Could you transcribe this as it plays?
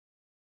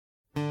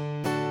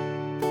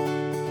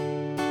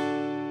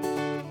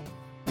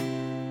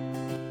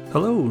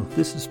Hello,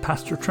 this is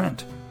Pastor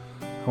Trent.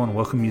 I want to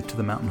welcome you to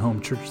the Mountain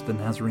Home Church the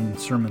Nazarene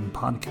Sermon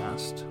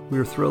Podcast. We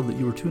are thrilled that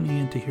you are tuning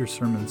in to hear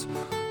sermons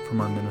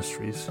from our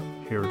ministries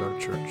here at our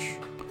church.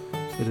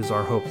 It is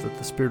our hope that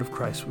the Spirit of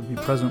Christ would be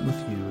present with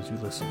you as you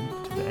listen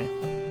today.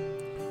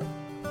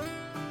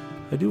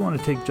 I do want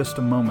to take just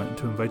a moment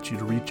to invite you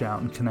to reach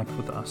out and connect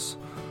with us.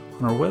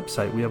 On our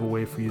website, we have a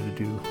way for you to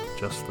do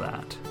just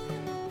that.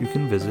 You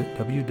can visit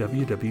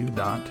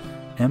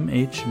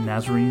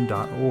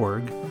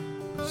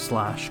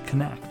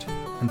www.mhnazarene.org/connect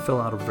and fill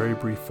out a very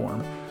brief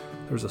form.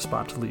 There's a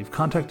spot to leave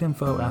contact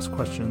info, ask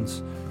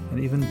questions, and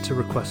even to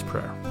request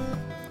prayer.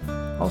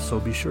 Also,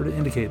 be sure to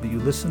indicate that you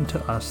listen to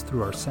us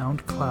through our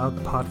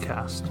SoundCloud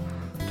podcast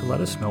to let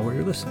us know where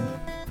you're listening.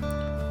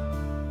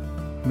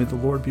 May the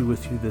Lord be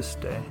with you this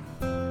day.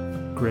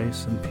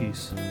 Grace and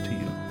peace to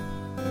you.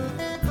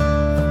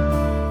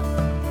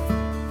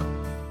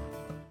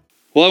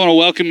 Well, I want to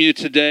welcome you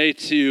today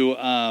to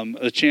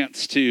a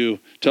chance to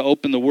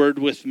open the Word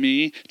with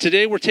me.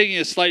 Today, we're taking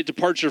a slight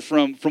departure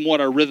from what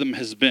our rhythm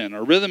has been.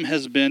 Our rhythm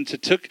has been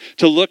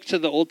to look to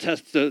the Old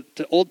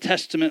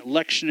Testament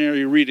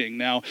lectionary reading.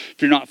 Now,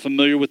 if you're not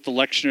familiar with the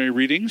lectionary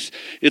readings,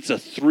 it's a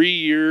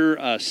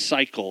 3-year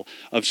cycle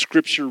of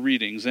Scripture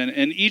readings.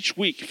 And each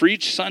week, for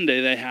each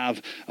Sunday, they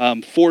have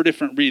 4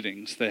 different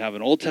readings. They have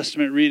an Old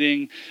Testament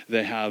reading.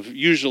 They have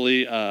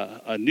usually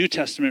a New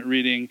Testament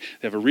reading.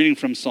 They have a reading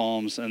from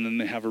Psalms, and then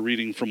they have a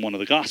reading from one of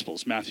the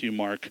Gospels, Matthew,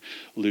 Mark,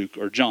 Luke,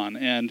 or John.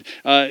 And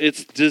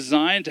it's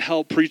designed to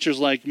help preachers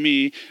like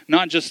me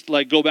not just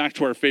like go back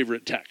to our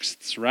favorite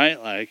texts, right?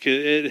 Like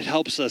it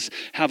helps us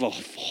have a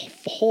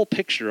full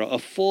picture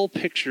of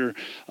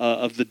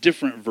the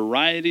different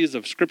varieties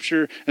of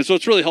Scripture. And so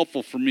it's really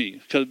helpful for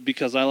me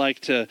because I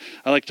like to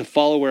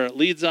follow where it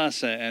leads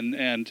us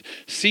and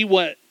see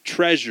what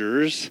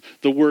treasures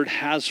the Word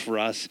has for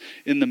us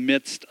in the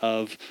midst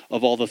of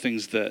all the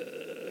things that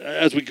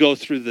as we go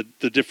through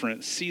the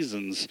different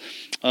seasons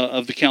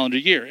of the calendar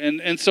year.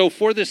 And so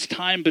for this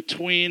time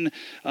between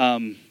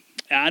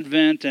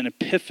Advent and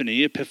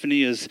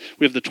Epiphany is,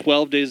 we have the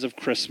 12 days of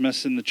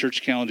Christmas in the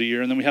church calendar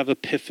year, and then we have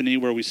Epiphany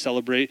where we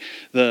celebrate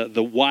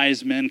the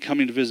wise men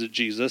coming to visit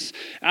Jesus.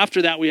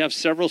 After that, we have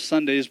several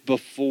Sundays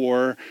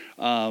before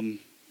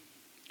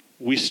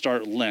we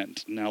start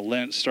Lent. Now,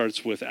 Lent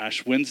starts with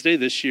Ash Wednesday.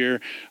 This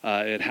year,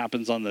 it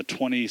happens on the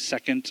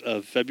 22nd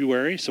of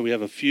February, so we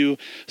have a few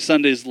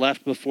Sundays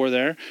left before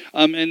there.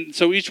 And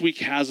so each week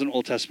has an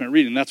Old Testament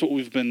reading. That's what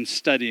we've been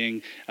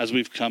studying as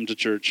we've come to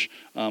church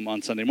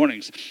on Sunday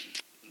mornings.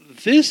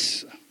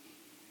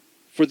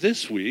 For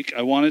this week,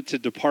 I wanted to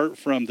depart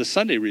from the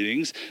Sunday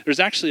readings.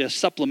 There's actually a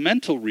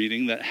supplemental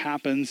reading that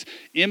happens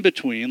in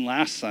between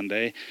last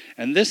Sunday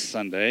and this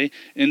Sunday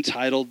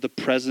entitled The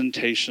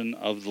Presentation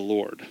of the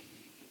Lord.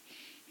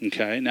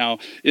 Okay, now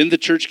in the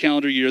church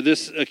calendar year,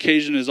 this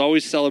occasion is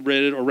always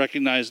celebrated or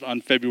recognized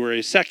on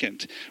February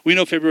 2nd. We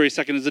know February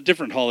 2nd is a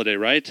different holiday,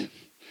 right?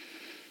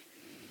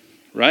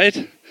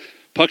 Right?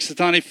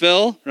 Punxsutawney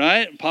Phil,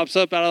 right? Pops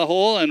up out of the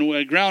hole,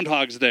 and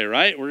Groundhog's Day,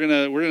 right? We're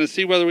gonna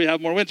see whether we have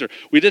more winter.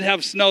 We did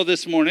have snow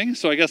this morning,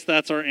 so I guess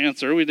that's our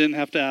answer. We didn't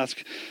have to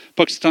ask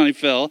Punxsutawney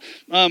Phil.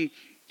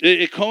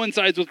 It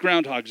coincides with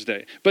Groundhog's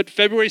Day, but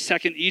February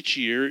 2nd each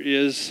year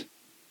is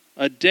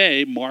a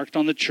day marked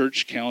on the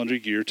church calendar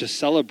year to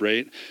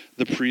celebrate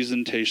the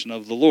presentation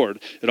of the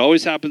Lord. It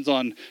always happens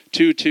on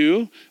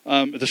 2/2.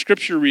 The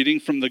scripture reading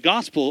from the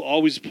gospel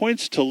always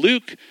points to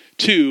Luke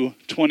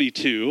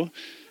 2:22,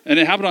 and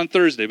it happened on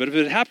Thursday. But if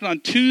it happened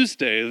on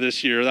Tuesday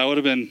this year, that would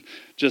have been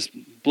just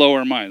blow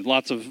our minds.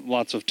 Lots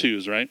of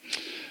twos, right?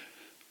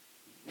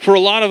 For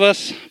a lot of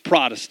us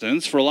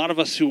Protestants, for a lot of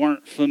us who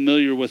aren't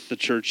familiar with the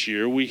church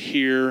year, we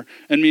hear,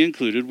 and me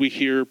included, we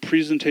hear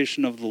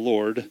presentation of the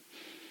Lord.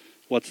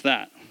 What's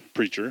that,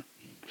 preacher?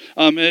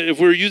 If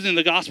we were using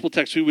the gospel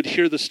text, we would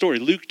hear the story.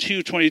 Luke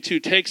 2:22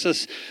 takes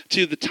us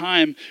to the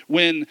time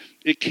when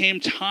it came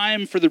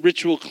time for the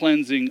ritual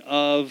cleansing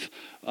of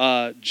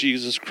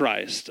Jesus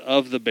Christ,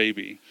 of the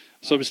baby.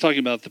 So I was talking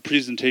about the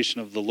presentation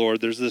of the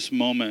Lord. There's this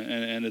moment,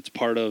 and it's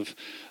part of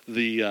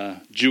the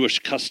Jewish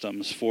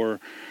customs for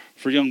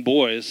young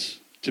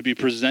boys to be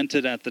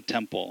presented at the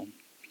temple.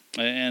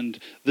 And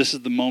this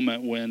is the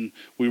moment when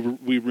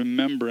we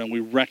remember and we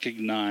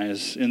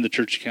recognize in the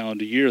church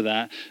calendar year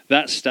that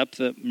step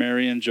that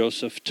Mary and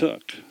Joseph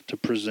took to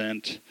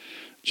present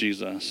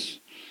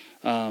Jesus.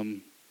 Luke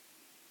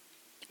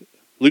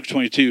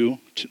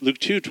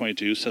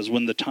 2:22 says,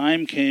 when the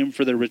time came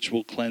for their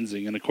ritual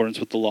cleansing in accordance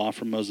with the law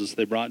from Moses,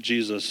 they brought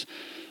Jesus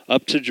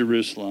up to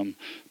Jerusalem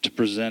to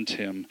present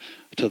him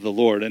to the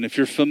Lord. And if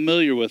you're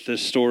familiar with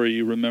this story,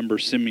 you remember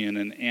Simeon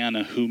and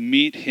Anna who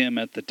meet him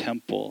at the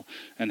temple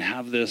and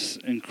have this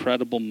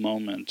incredible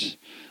moment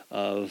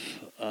of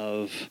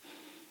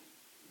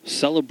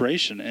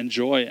celebration and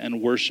joy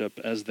and worship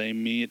as they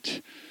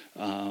meet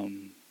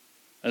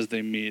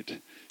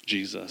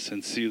Jesus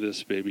and see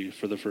this baby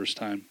for the first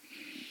time.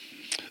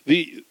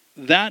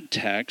 That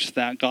text,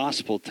 that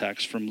gospel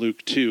text from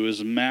Luke 2,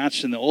 is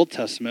matched in the Old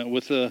Testament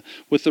with a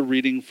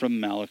reading from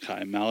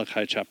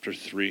Malachi chapter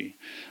 3.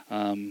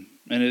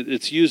 And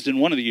it's used in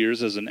one of the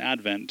years as an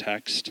Advent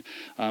text,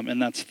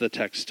 and that's the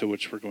text to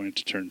which we're going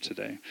to turn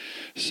today.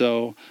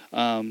 So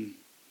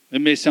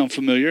it may sound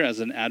familiar as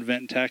an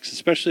Advent text,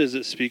 especially as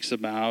it speaks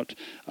about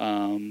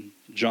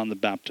John the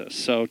Baptist.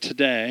 So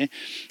today,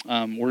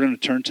 we're going to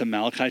turn to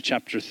Malachi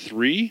chapter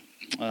 3,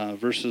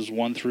 verses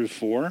 1 through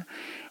 4.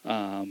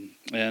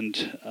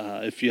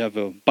 If you have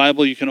a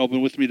Bible, you can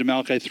open with me to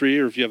Malachi 3,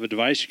 or if you have a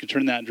device, you can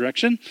turn that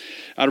direction.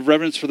 Out of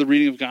reverence for the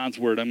reading of God's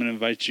word, I'm going to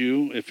invite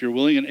you, if you're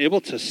willing and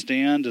able, to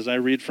stand as I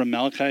read from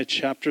Malachi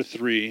chapter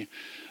 3,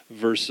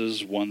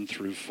 verses 1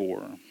 through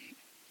 4.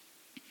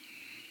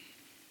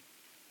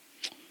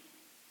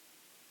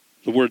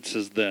 The word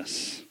says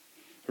this,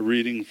 a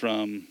reading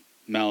from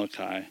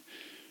Malachi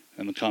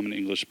in the Common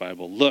English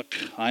Bible. Look,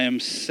 I am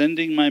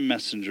sending my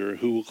messenger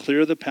who will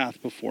clear the path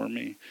before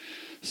me.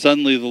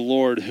 Suddenly the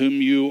Lord,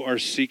 whom you are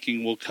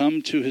seeking, will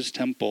come to his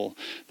temple.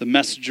 The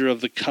messenger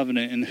of the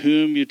covenant in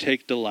whom you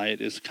take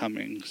delight is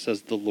coming,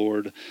 says the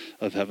Lord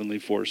of heavenly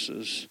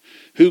forces.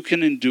 Who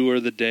can endure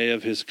the day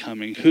of his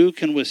coming? Who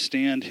can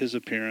withstand his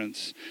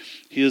appearance?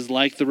 He is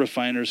like the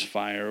refiner's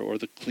fire or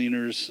the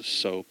cleaner's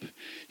soap.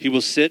 He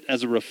will sit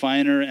as a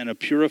refiner and a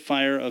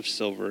purifier of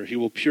silver. He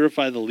will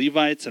purify the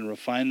Levites and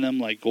refine them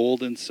like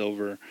gold and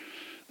silver.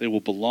 They will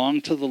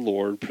belong to the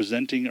Lord,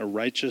 presenting a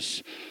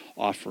righteous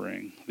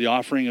offering. The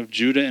offering of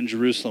Judah and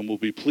Jerusalem will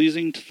be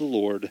pleasing to the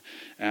Lord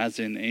as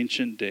in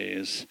ancient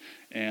days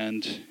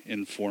and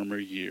in former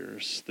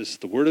years. This is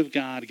the word of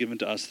God given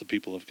to us, the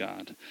people of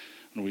God.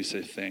 And we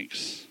say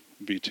thanks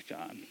be to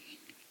God.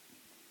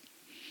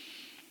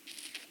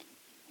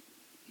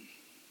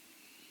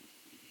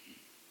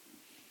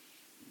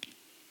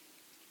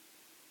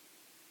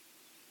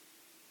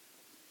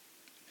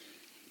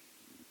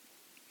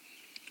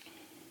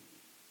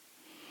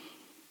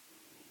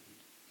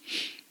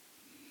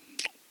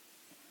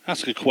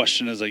 Ask a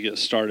question as I get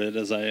started,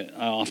 as I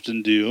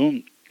often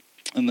do.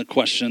 And the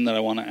question that I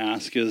want to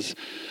ask is,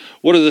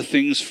 what are the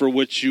things for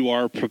which you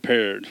are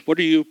prepared? What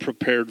are you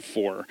prepared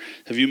for?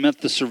 Have you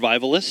met the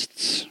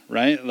survivalists,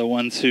 right? The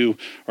ones who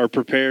are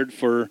prepared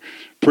for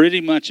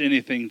pretty much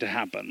anything to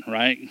happen,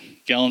 right?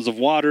 Gallons of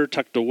water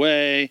tucked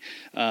away.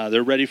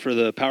 They're ready for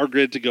the power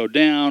grid to go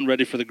down,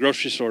 ready for the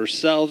grocery store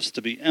shelves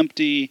to be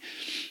empty.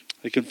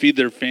 They can feed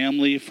their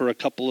family for a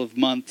couple of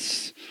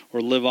months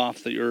or live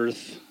off the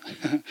earth.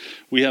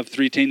 We have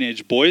 3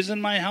 teenage boys in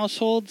my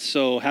household,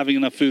 so having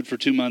enough food for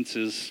 2 months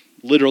is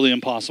literally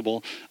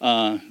impossible.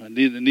 I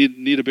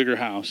need a bigger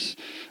house.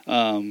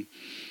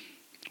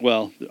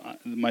 Well,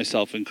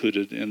 myself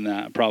included in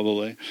that,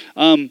 probably.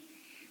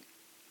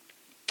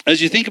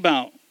 As you think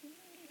about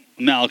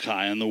Malachi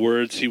and the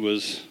words he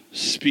was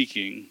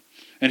speaking,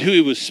 and who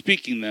he was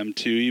speaking them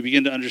to, you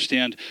begin to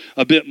understand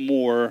a bit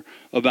more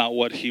about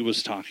what he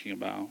was talking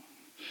about.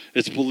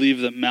 It's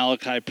believed that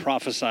Malachi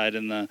prophesied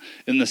in the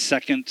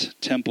Second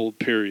Temple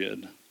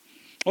period.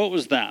 What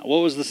was that? What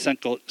was the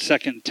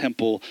Second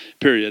Temple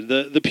period?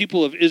 The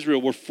people of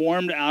Israel were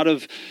formed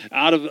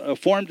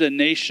formed a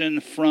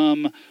nation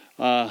from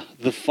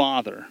the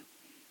father.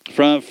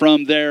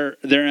 From their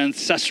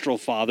ancestral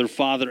father,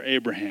 Father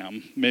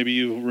Abraham. Maybe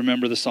you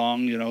remember the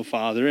song,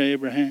 Father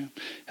Abraham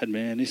had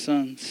many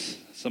sons.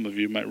 Some of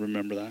you might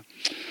remember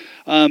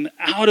that.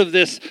 Out of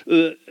this,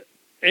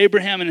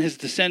 Abraham and his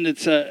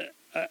descendants,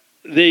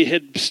 they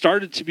had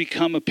started to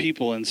become a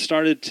people and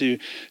started to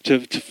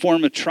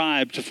form a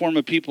tribe, to form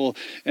a people.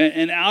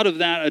 And out of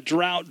that, a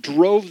drought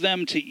drove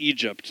them to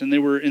Egypt. And they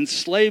were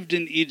enslaved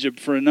in Egypt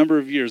for a number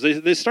of years.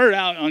 They started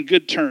out on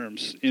good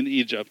terms in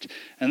Egypt.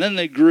 And then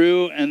they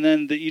grew, and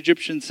then the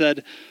Egyptians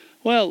said,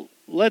 well,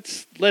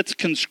 let's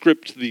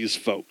conscript these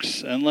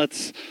folks and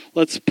let's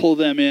pull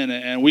them in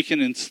and we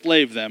can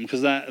enslave them,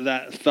 because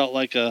that felt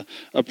like a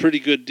pretty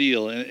good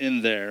deal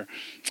in there.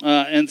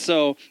 And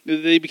so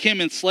they became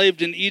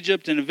enslaved in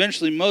Egypt, and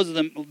eventually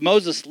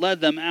Moses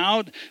led them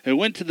out. They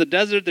went to the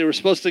desert. They were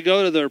supposed to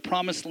go to their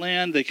promised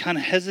land. They kind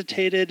of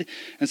hesitated.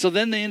 And so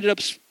then they ended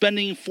up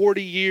spending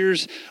 40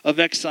 years of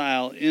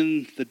exile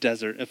in the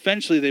desert.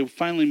 Eventually they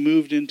finally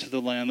moved into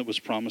the land that was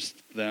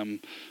promised them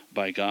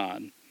by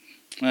God.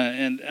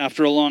 And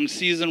after a long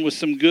season with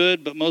some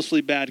good but mostly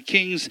bad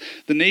kings,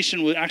 the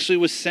nation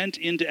was sent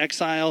into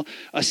exile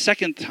a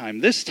second time.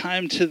 This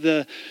time to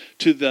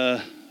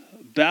the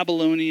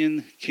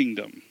Babylonian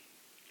kingdom.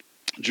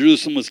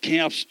 Jerusalem was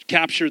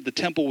captured. The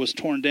temple was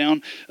torn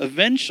down.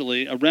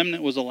 Eventually, a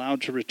remnant was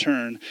allowed to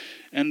return.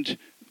 And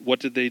what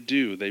did they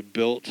do? They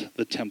built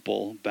the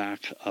temple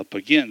back up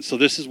again. So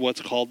this is what's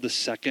called the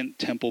Second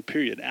Temple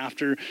period.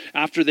 After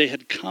they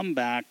had come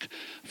back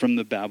from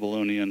the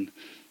Babylonian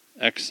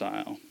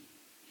exile.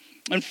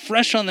 And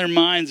fresh on their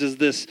minds is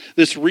this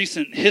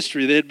recent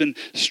history. They had been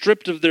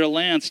stripped of their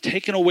lands,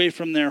 taken away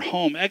from their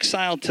home,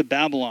 exiled to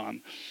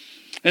Babylon.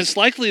 And it's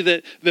likely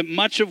that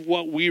much of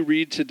what we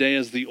read today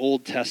as the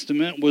Old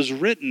Testament was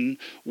written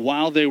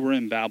while they were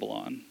in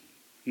Babylon.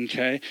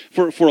 Okay,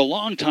 for a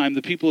long time,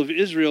 the people of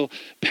Israel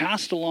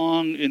passed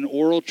along in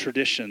oral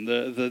tradition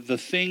the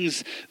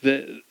things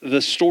that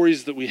the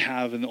stories that we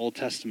have in the Old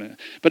Testament.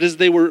 But as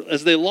they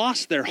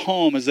lost their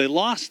home, as they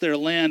lost their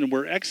land, and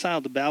were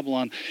exiled to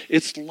Babylon,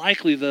 it's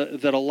likely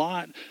that a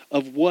lot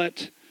of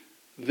what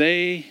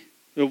we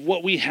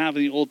have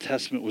in the Old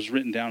Testament was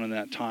written down in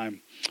that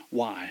time.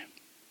 Why?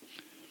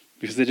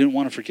 Because they didn't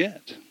want to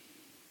forget.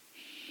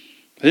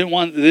 They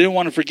didn't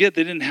want to forget.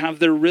 They didn't have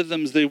their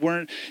rhythms. They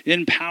weren't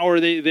in power.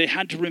 They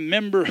had to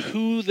remember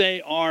who they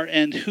are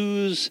and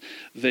whose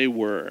they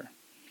were.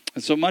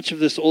 And so much of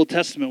this Old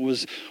Testament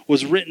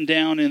was written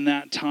down in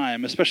that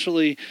time,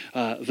 especially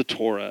the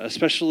Torah,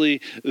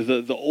 especially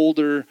the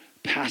older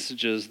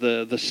passages,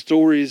 the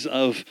stories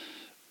of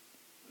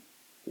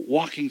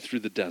walking through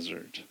the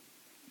desert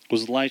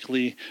was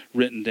likely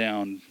written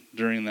down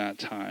during that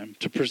time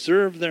to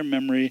preserve their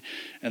memory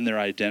and their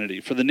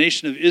identity. For the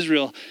nation of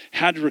Israel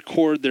had to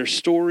record their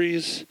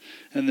stories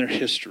and their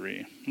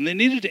history. And they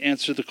needed to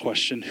answer the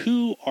question,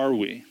 who are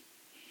we?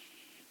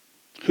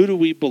 Who do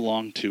we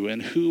belong to?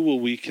 And who will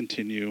we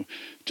continue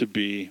to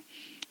be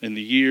in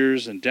the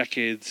years and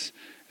decades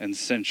and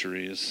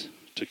centuries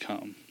to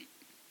come?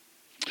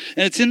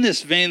 And it's in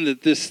this vein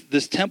that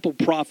this temple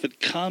prophet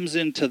comes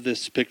into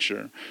this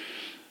picture.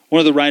 One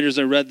of the writers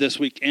I read this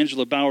week,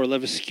 Angela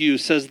Bauer-Levesque,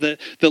 says that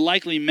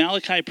likely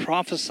Malachi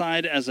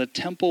prophesied as a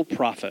temple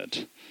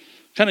prophet,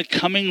 kind of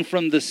coming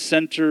from the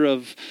center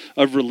of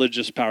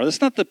religious power. That's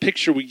not the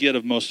picture we get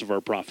of most of our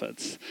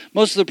prophets.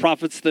 Most of the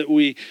prophets that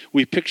we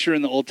picture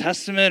in the Old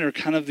Testament are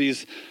kind of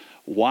these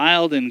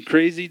wild and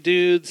crazy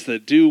dudes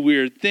that do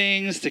weird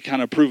things to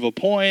kind of prove a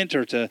point,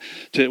 or to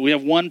we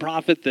have one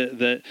prophet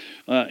that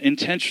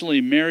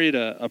intentionally married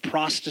a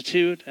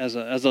prostitute as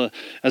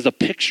a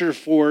picture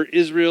for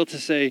Israel to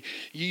say,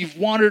 you've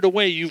wandered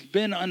away, you've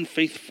been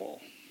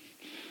unfaithful.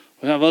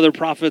 We have other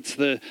prophets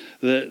that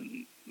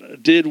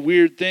did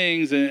weird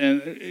things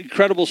and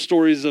incredible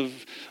stories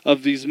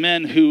of these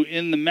men who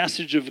in the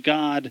message of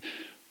God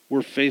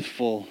were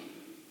faithful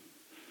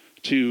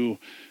to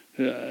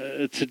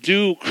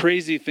do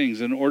crazy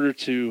things in order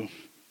to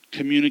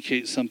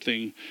communicate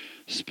something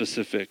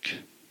specific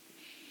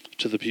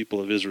to the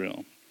people of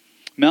Israel.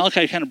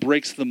 Malachi kind of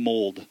breaks the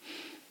mold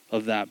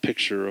of that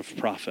picture of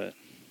prophet.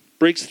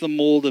 Breaks the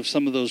mold of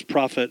some of those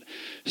prophet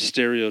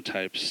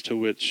stereotypes to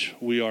which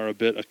we are a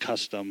bit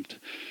accustomed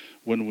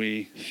when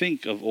we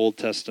think of Old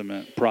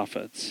Testament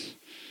prophets.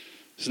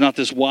 He's not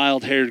this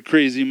wild-haired,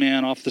 crazy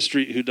man off the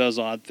street who does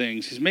odd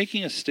things. He's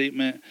making a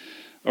statement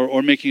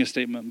or making a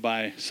statement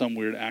by some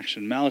weird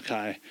action.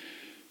 Malachi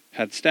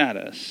had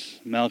status.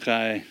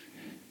 Malachi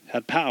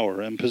had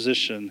power and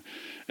position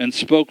and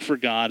spoke for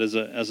God as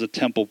a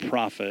temple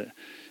prophet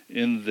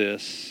in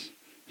this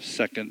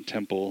Second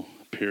Temple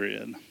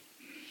period.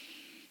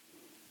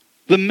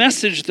 The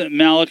message that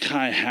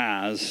Malachi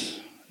has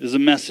is a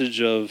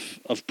message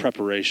of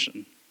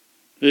preparation.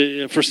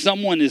 For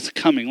someone is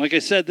coming. Like I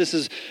said, this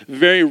is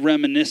very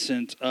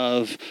reminiscent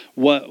of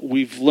what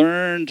we've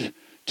learned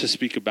to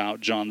speak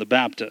about John the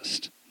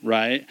Baptist,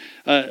 right?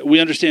 We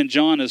understand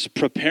John as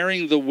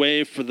preparing the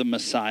way for the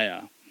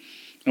Messiah.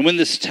 And when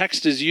this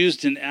text is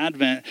used in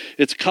Advent,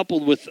 it's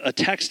coupled with a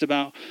text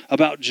about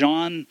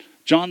John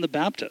the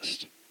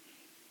Baptist.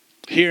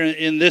 Here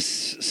in this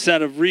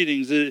set of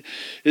readings, it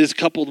is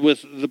coupled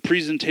with the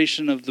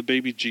presentation of the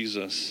baby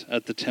Jesus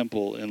at the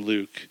temple in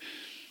Luke.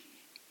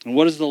 And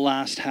what does the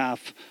last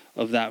half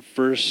of that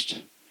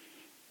first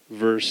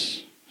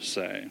verse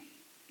say?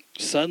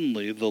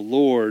 Suddenly the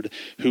Lord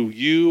who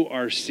you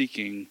are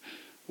seeking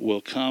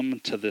will come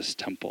to this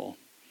temple.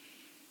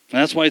 And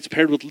that's why it's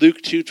paired with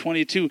Luke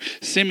 2:22.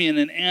 Simeon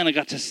and Anna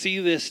got to see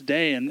this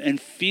day and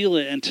feel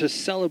it and to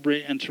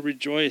celebrate and to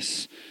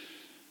rejoice,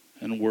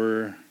 and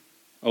were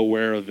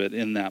aware of it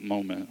in that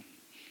moment.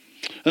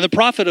 And the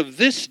prophet of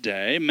this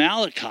day,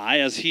 Malachi,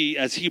 as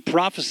he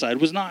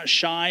prophesied, was not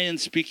shy in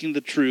speaking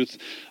the truth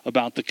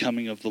about the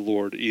coming of the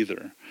Lord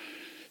either.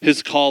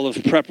 His call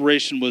of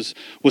preparation was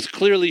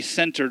clearly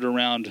centered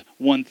around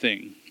one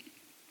thing.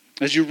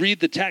 As you read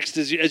the text,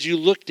 as you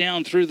look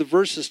down through the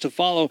verses to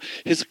follow,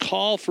 his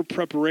call for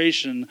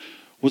preparation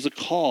was a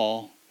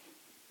call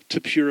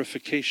to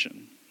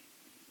purification.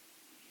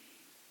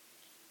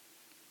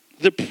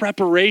 The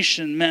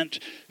preparation meant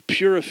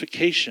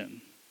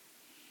purification.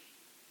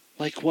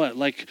 Like what?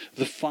 Like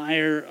the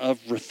fire of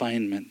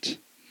refinement.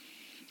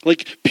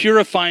 Like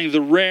purifying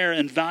the rare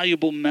and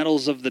valuable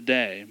metals of the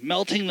day,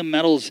 melting the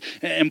metals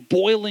and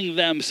boiling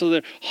them so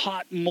they're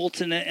hot,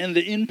 molten, and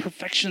the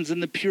imperfections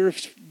and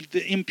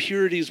the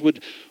impurities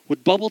would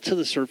bubble to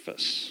the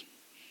surface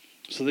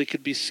so they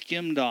could be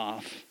skimmed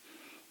off,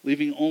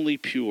 leaving only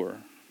pure,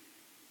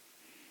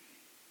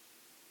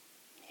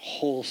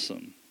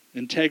 wholesome,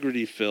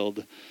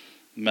 integrity-filled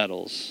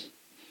metals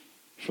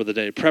for the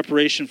day.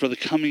 Preparation for the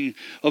coming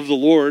of the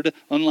Lord,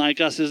 unlike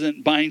us,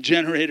 isn't buying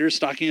generators,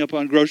 stocking up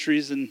on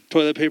groceries and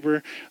toilet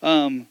paper.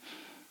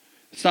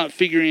 It's not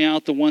figuring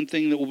out the one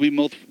thing that will be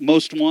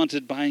most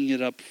wanted, buying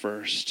it up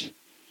first.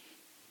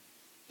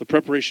 The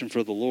preparation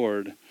for the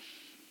Lord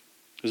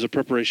is a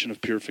preparation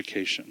of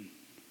purification,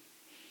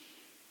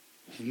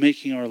 of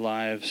making our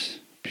lives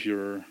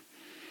pure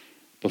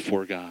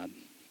before God.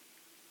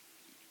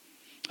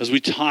 As we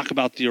talk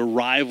about the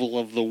arrival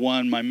of the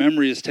one, my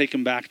memory is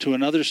taken back to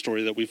another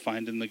story that we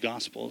find in the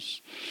Gospels.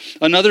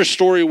 Another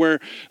story where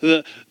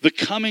the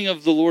coming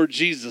of the Lord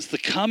Jesus, the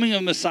coming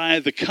of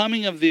Messiah, the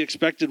coming of the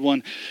expected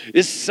one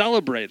is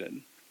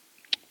celebrated.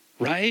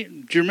 Right?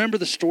 Do you remember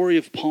the story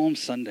of Palm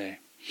Sunday?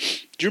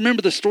 Do you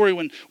remember the story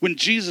when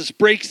Jesus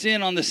breaks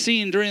in on the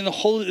scene during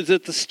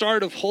at the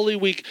start of Holy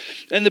Week,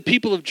 and the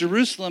people of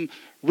Jerusalem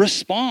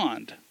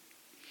respond?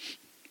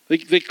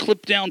 They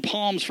clip down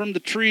palms from the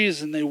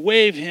trees and they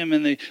wave him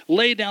and they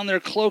lay down their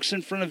cloaks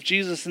in front of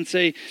Jesus and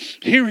say,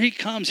 "Here he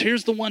comes.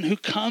 Here's the one who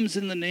comes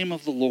in the name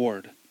of the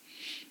Lord."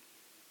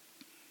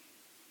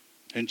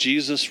 And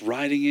Jesus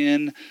riding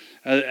in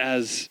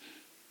as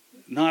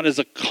not as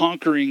a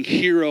conquering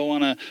hero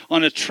on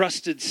a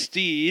trusted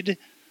steed,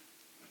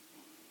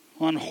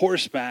 on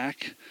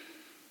horseback,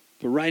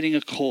 but riding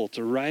a colt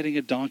or riding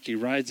a donkey,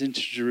 rides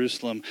into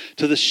Jerusalem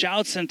to the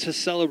shouts and to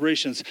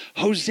celebrations.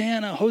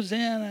 "Hosanna,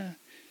 Hosanna.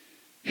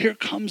 Here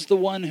comes the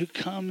one who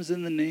comes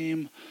in the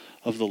name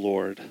of the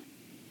Lord."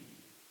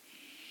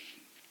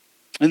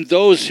 And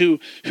those who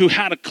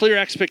had a clear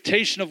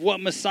expectation of what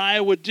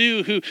Messiah would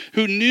do,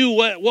 who knew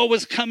what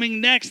was coming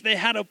next, they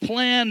had a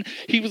plan.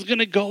 He was going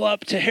to go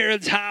up to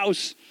Herod's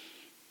house,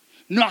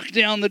 knock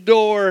down the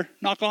door,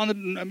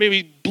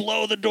 maybe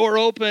blow the door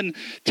open,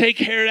 take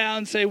Herod out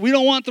and say, "We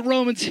don't want the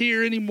Romans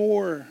here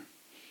anymore."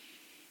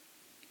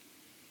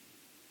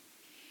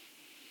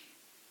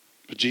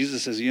 But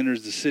Jesus, as he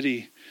enters the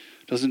city,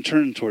 doesn't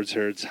turn towards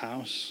Herod's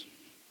house,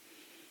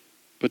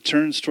 but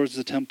turns towards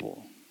the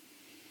temple.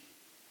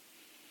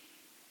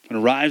 And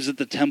arrives at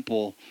the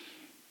temple,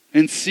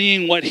 and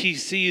seeing what he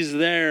sees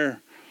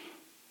there,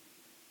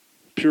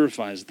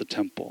 purifies the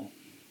temple.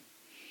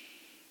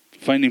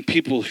 Finding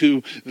people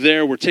who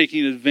there were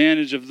taking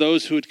advantage of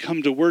those who had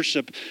come to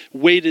worship,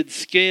 weighted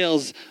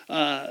scales,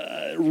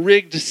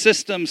 rigged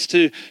systems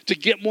to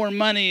get more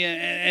money,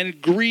 and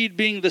greed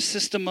being the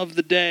system of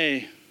the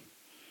day.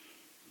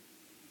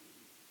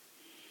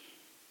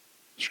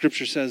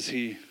 Scripture says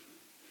he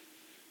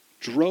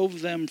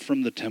drove them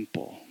from the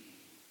temple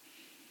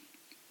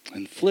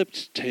and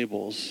flipped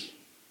tables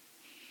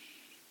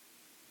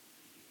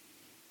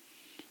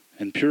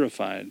and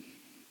purified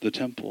the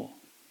temple,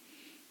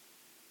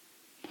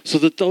 so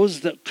that those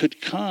that could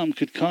come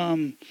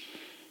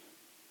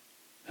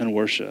and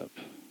worship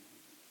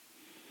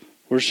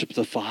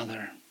the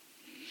Father.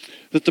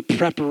 That the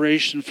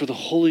preparation for the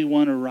Holy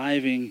One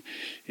arriving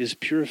is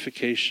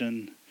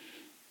purification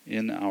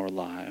in our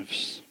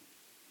lives.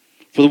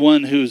 For the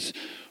one who's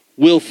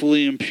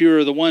willfully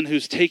impure, the one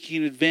who's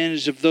taking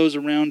advantage of those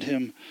around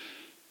him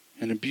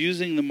and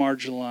abusing the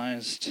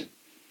marginalized,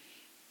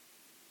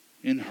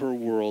 in her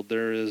world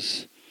there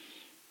is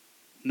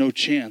no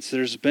chance.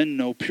 There's been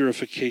no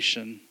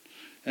purification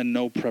and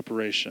no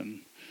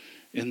preparation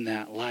in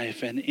that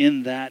life. And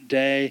in that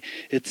day,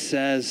 it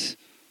says,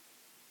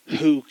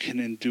 who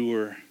can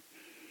endure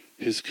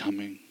his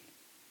coming?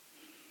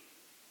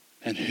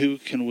 And who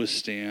can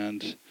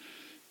withstand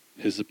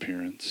his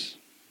appearance?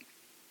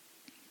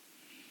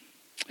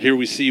 Here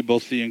we see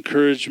both the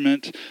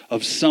encouragement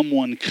of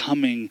someone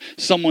coming,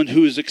 someone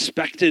who is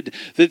expected,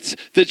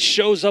 that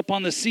shows up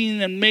on the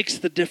scene and makes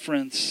the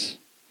difference.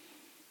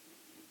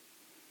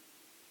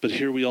 But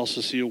here we also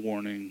see a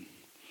warning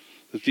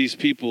that these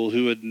people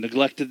who had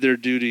neglected their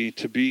duty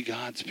to be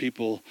God's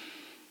people,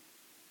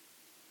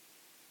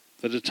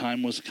 that a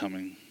time was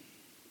coming.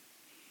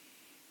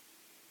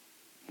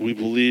 We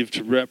believe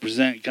to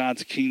represent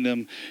God's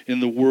kingdom in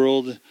the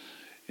world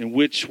in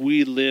which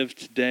we live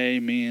today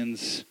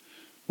means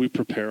we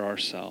prepare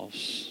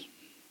ourselves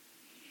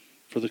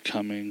for the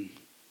coming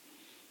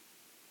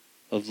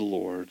of the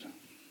Lord.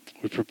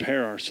 We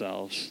prepare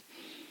ourselves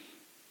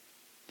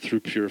through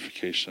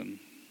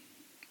purification.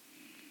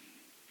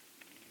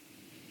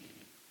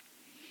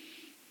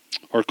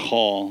 Our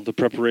call, the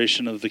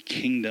preparation of the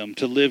kingdom,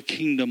 to live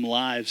kingdom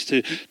lives,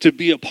 to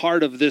be a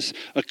part of this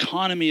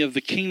economy of the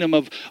kingdom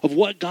of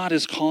what God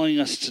is calling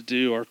us to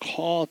do. Our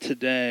call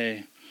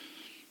today,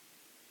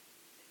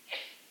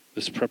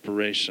 this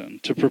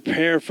preparation. To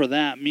prepare for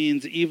that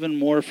means even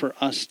more for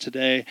us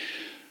today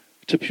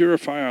to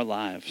purify our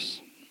lives.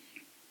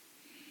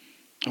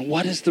 And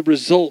what is the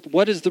result?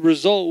 What is the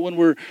result when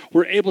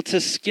we're able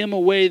to skim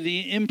away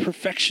the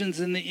imperfections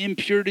and the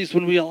impurities,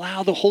 when we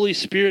allow the Holy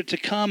Spirit to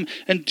come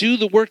and do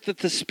the work that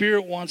the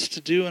Spirit wants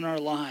to do in our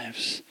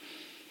lives?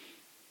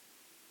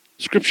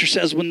 Scripture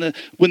says when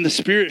the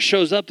Spirit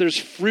shows up, there's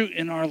fruit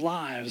in our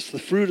lives. The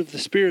fruit of the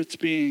Spirit's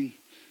being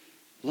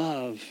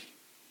love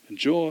and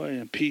joy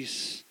and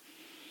peace,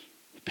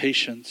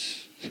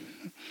 patience. I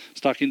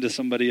was talking to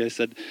somebody, I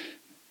said,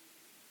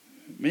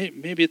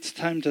 maybe it's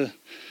time to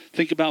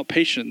think about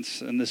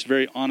patience. And this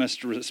very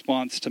honest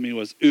response to me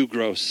was, ooh,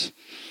 gross.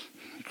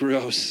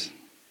 Gross.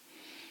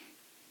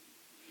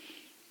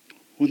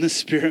 When the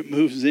Spirit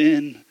moves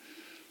in,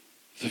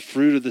 the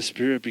fruit of the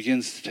Spirit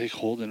begins to take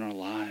hold in our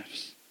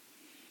lives.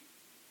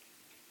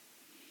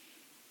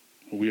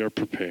 we are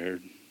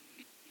prepared.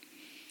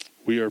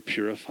 We are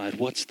purified.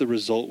 What's the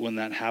result when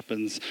that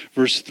happens?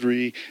 Verse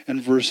 3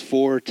 and verse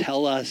 4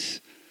 tell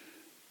us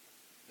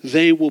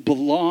they will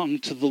belong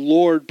to the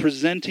Lord,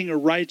 presenting a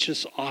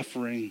righteous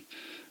offering.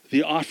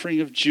 The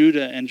offering of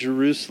Judah and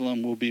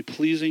Jerusalem will be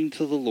pleasing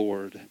to the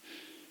Lord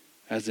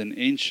as in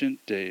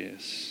ancient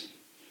days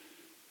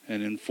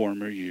and in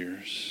former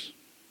years.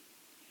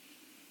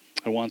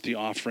 I want the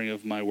offering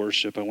of my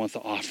worship. I want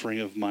the offering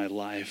of my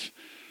life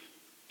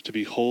to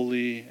be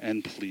holy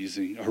and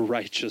pleasing, a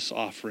righteous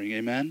offering.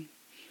 Amen?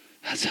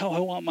 That's how I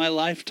want my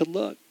life to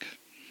look.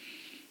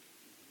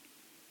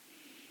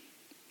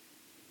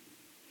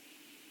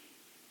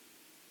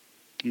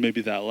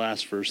 Maybe that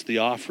last verse, the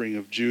offering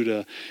of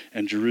Judah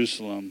and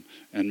Jerusalem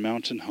and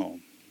mountain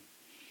home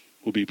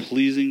will be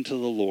pleasing to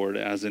the Lord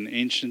as in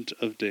ancient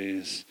of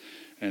days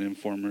and in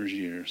former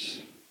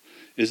years.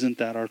 Isn't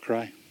that our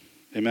cry?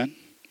 Amen?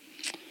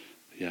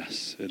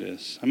 Yes, it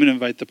is. I'm going to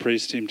invite the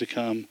praise team to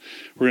come.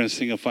 We're going to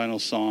sing a final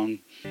song.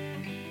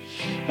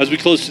 As we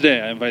close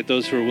today, I invite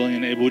those who are willing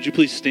and able, would you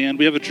please stand?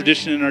 We have a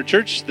tradition in our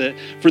church that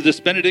for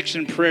this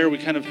benediction prayer, we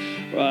kind of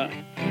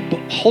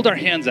hold our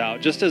hands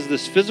out just as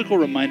this physical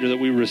reminder that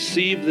we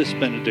receive this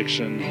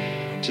benediction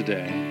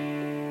today.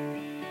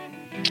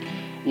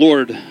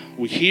 Lord,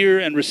 we hear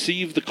and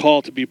receive the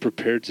call to be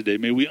prepared today.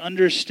 May we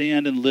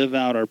understand and live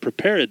out our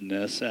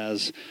preparedness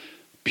as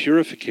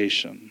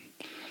purification,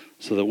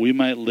 so that we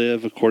might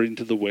live according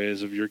to the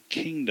ways of your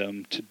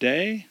kingdom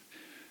today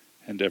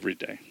and every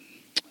day.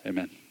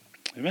 Amen.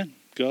 Amen.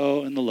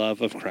 Go in the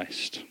love of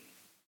Christ.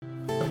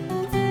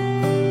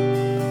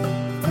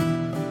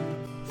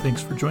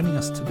 Thanks for joining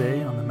us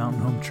today on the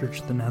Mountain Home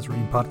Church The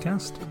Nazarene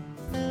podcast.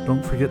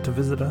 Don't forget to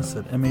visit us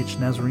at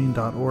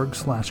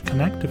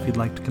mhnazarene.org/connect if you'd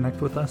like to connect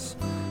with us,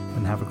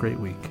 and have a great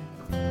week.